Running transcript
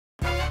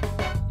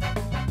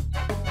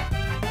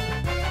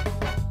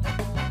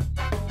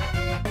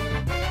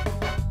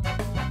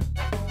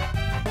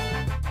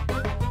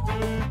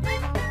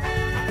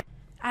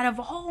out of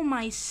all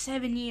my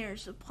 7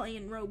 years of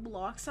playing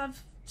Roblox,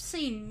 I've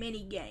seen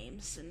many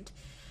games, and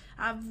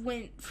I've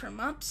went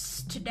from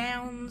ups to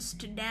downs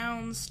to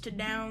downs to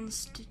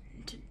downs to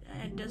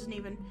it doesn't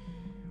even,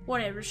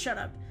 whatever, shut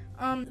up.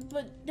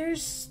 But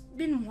there's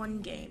been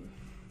one game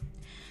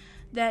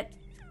that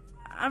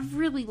I've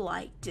really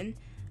liked, and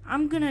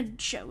I'm gonna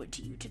show it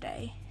to you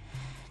today.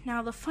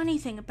 Now, the funny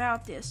thing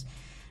about this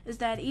is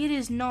that it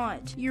is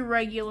not your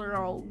regular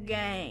old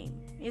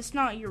game. It's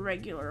not your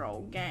regular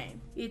old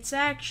game. It's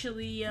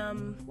actually,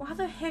 why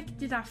the heck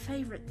did I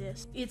favorite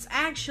this? It's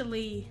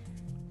actually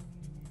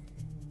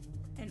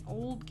an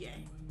old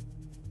game.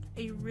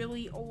 A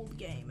really old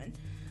game, and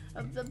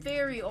a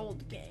very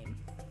old game.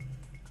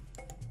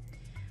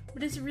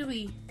 But it's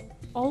really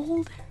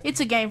old. It's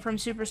a game from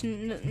Super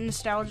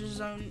Nostalgia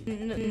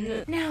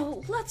Zone.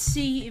 Now, let's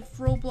see if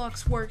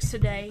Roblox works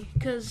today,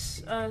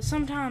 because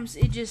sometimes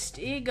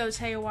it goes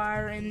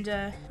haywire, and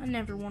I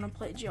never want to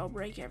play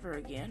Jailbreak ever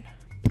again.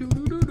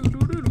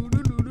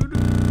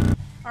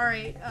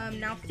 Alright,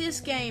 now this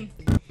game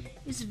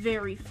is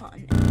very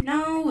fun.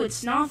 No,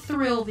 it's not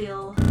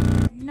Thrillville.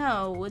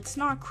 No, it's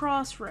not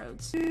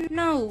Crossroads.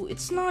 No,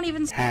 it's not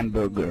even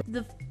Hamburger.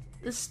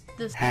 This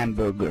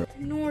Hamburger.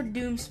 nor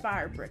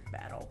Doomspire Brick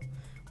Battle.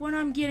 What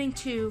I'm getting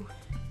to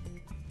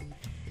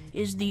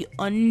is the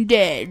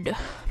undead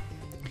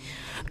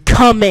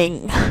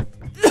coming.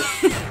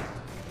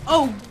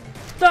 Oh,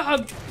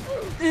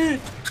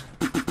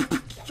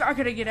 I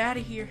gotta get out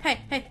of here.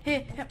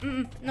 Hey,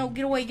 no,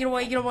 get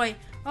away.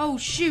 Oh,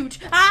 shoot.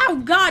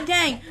 Oh, god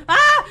dang.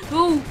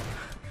 Ooh.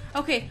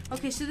 Okay,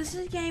 so this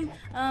is a game,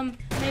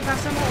 made by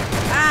someone.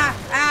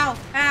 Ow.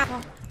 I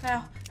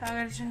gotta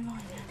turn the volume down.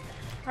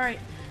 Alright,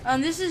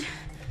 this is,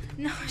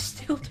 no, it's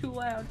still too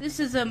loud. This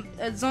is a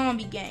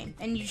zombie game,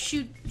 and you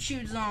shoot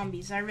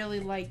zombies. I really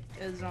like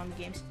zombie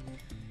games.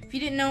 If you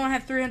didn't know, I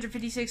have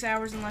 356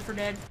 hours in Left 4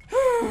 Dead.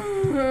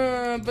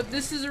 But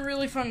this is a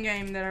really fun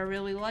game that I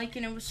really like,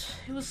 and it was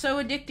so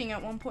addicting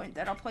at one point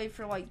that I played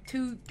for like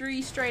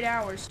 2-3 straight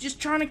hours, just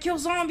trying to kill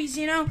zombies,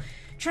 you know,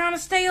 trying to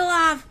stay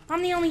alive.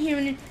 I'm the only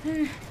human.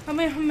 Help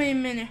me.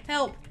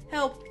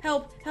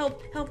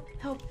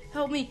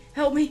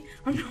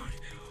 I'm not.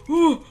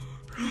 No.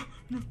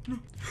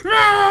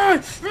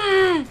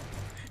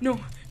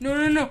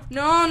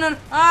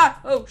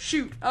 Oh,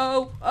 shoot.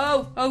 Oh,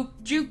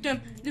 juked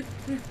him.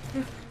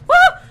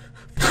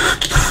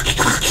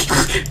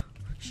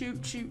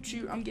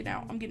 Shoot. I'm getting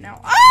out.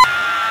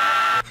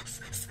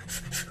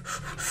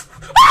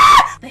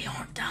 They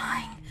aren't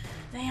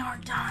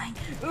dying.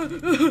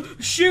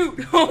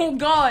 Shoot. Oh,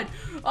 God.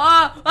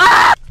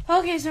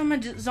 Okay, so I'm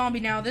a zombie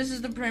now. This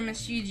is the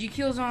premise. You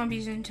kill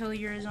zombies until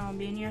you're a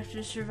zombie, and you have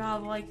to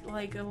survive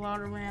like a lot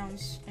of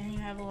rounds, and you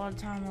have a lot of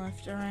time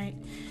left, alright?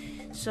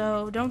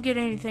 So, don't get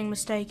anything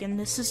mistaken.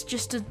 This is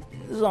just a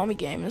zombie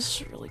game.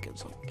 This is a really good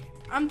zombie game.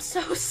 I'm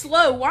so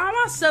slow. Why am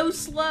I so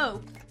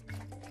slow?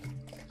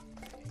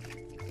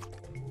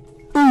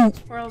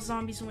 Or else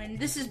zombies win.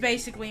 This is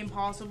basically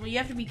impossible. You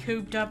have to be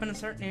cooped up in a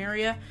certain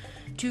area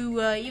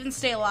to even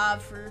stay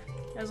alive for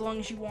as long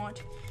as you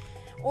want.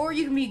 Or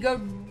you can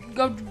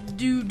go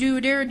do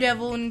a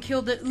daredevil and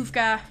kill the oof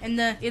guy and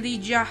the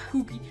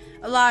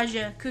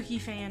Elijah Cookie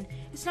fan.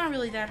 It's not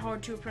really that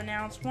hard to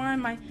pronounce. Why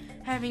am I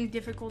having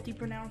difficulty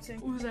pronouncing?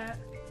 What was that?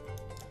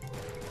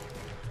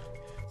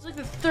 It's like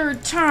the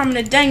third time in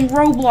a dang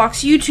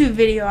Roblox YouTube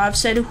video I've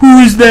said,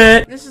 "Who's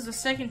that?" This is the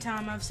second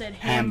time I've said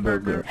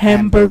hamburger.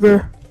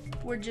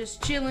 We're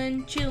just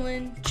chillin'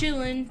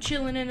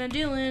 and a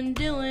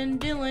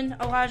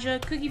Dylan. Elijah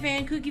Cookie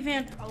fan.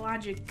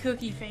 Elijah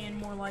Cookie fan,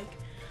 more like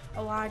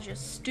Elijah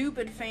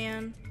Stupid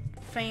fan.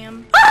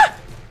 Fam.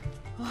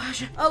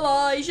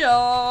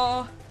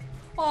 Elijah.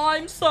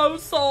 I'm so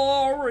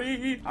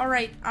sorry.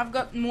 Alright, I've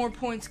got more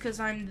points because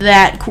I'm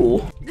that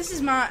cool. This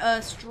is my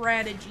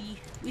strategy.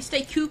 We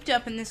stay cooped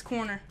up in this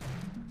corner.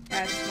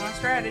 That's my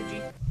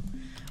strategy.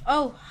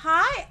 Oh,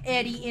 hi,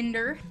 Eddie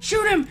Ender.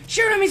 Shoot him!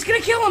 He's gonna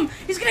kill him!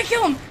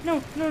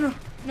 No,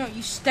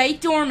 you stay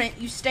dormant,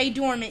 you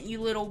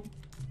little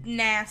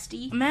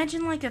nasty.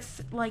 Imagine like a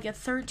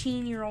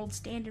 13-year-old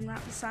standing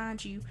right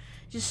beside you,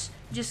 just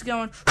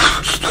going,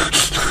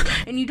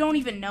 and you don't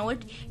even know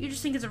it. You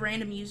just think it's a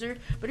random user,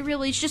 but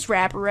it's just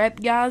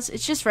Rapparep, guys.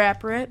 It's just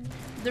Rapparep.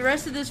 The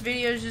rest of this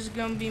video is just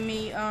gonna be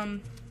me,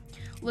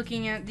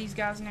 looking at these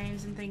guys'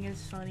 names and thinking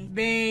it's funny.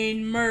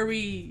 Bane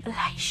Murray.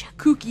 Elijah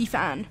Cookie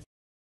fan.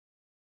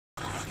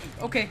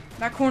 Okay,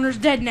 that corner's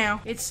dead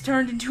now. It's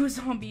turned into a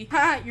zombie.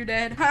 Hi, you're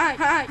dead.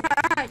 Hi.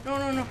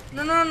 No,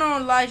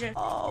 Elijah.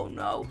 Oh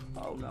no.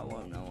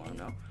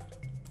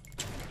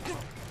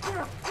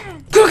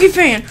 Cookie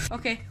fan!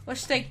 Okay, let's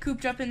stay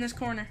cooped up in this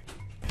corner.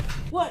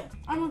 What?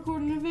 I'm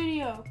recording a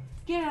video.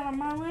 Get out of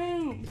my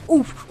room.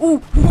 Ooh.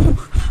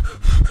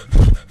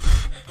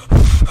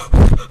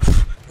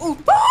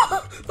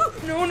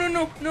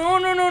 No.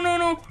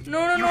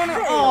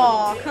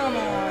 Oh, come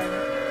on.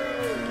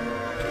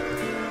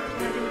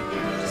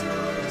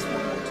 Just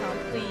one more time,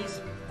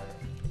 please.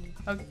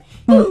 Okay.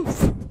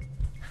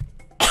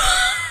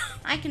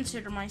 I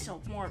consider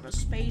myself more of a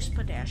space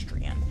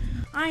pedestrian.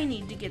 I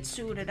need to get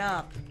suited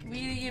up.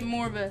 We need to get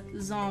more of a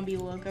zombie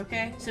look,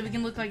 okay? So we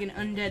can look like an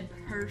undead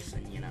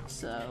person, you know?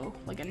 So,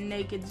 like a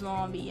naked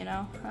zombie, you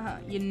know?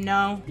 You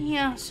know?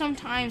 Yeah,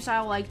 sometimes I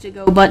like to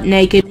go butt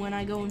naked when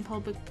I go in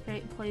public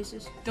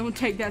places. Don't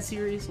take that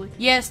seriously.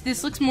 Yes,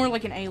 this looks more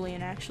like an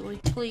alien, actually.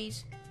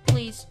 Please,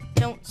 please,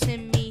 don't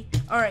send me.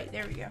 Alright,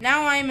 there we go.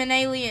 Now I am an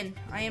alien.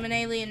 I am an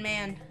alien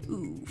man.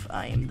 Oof,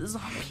 I am the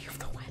zombie of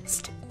the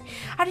West.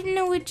 I didn't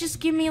know it'd just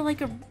give me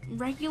like a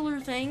regular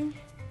thing.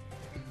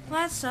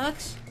 Well, that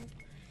sucks.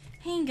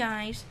 Hey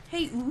guys.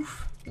 Hey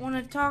Oof. I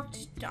wanna talk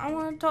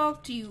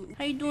to you.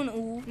 How you doing,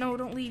 Oof? No,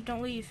 don't leave,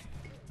 don't leave.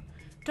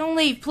 Don't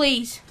leave,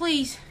 please.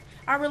 Please.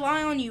 I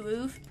rely on you,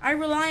 Oof. I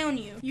rely on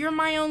you. You're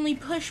my only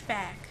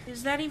pushback.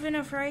 Is that even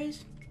a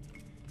phrase?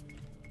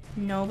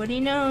 Nobody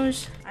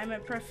knows. I'm a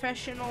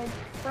professional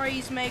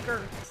phrase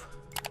maker.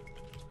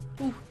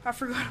 Ooh, I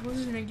forgot I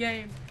was in a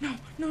game. No.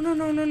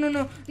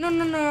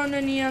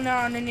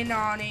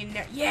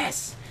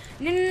 Yes!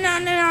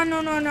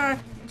 No.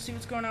 Let's see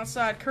what's going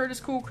outside. Curtis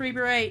Cool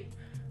Creeper 8.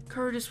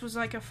 Curtis was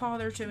like a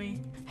father to me.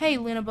 Hey,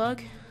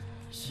 Linabug.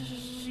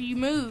 You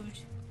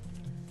moved.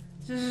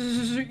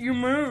 You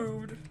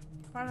moved.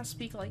 Why not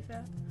speak like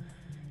that?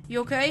 You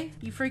okay?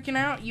 You freaking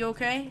out? You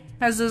okay?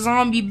 Has the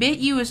zombie bit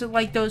you? Is it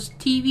like those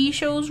TV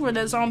shows where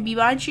the zombie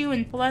bites you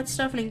and all that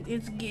stuff and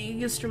it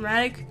gets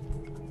dramatic?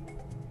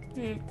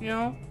 You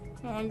know?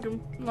 Like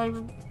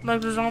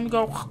the zombie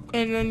go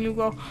and then you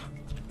go,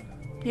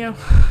 you know,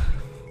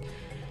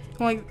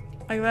 like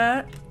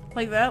that?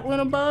 Like that,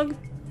 Linabug?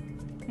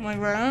 Like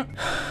that?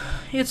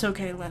 It's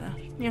okay, Lena.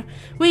 Yeah,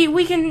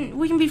 we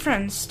can be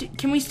friends.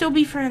 Can we still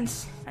be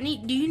friends?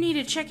 Do you need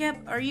a checkup?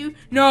 Are you?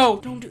 No,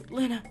 don't do,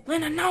 Lena, no,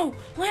 Lena, no,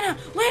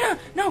 Lena,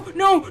 no,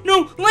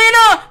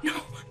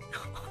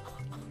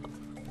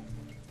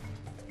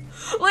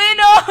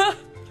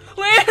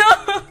 Lena,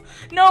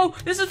 no,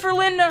 this is for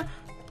Lena,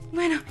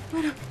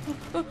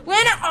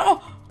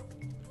 oh.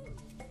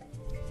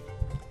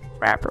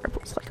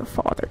 Rapparep was like a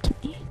father to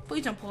me.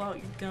 Please don't pull out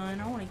your gun.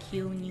 I want to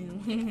kill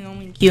you. I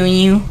want to kill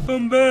you.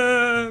 Come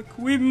back.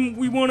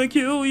 We want to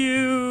kill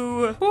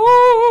you.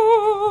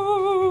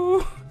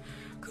 Ooh.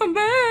 Come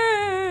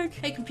back.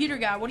 Hey, computer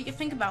guy, what do you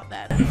think about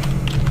that?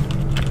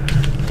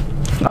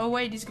 Oh,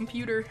 wait, he's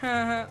computer.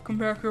 Come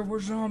back here, we're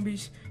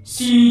zombies.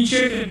 Sea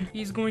chicken.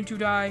 He's going to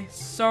die.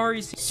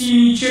 Sorry,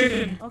 sea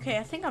chicken. Okay,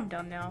 I think I'm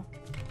done now.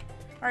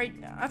 Alright,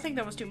 I think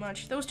that was too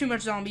much. That was too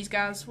much zombies,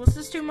 guys. Was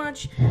this too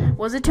much?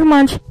 Was it too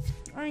much?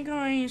 Alright,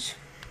 guys.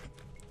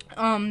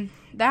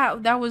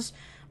 That was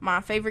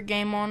my favorite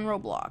game on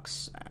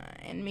Roblox.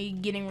 And me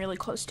getting really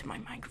close to my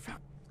microphone.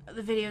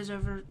 The video's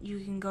over. You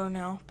can go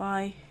now.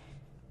 Bye.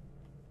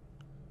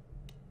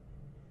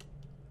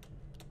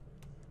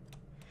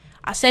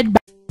 I said bye.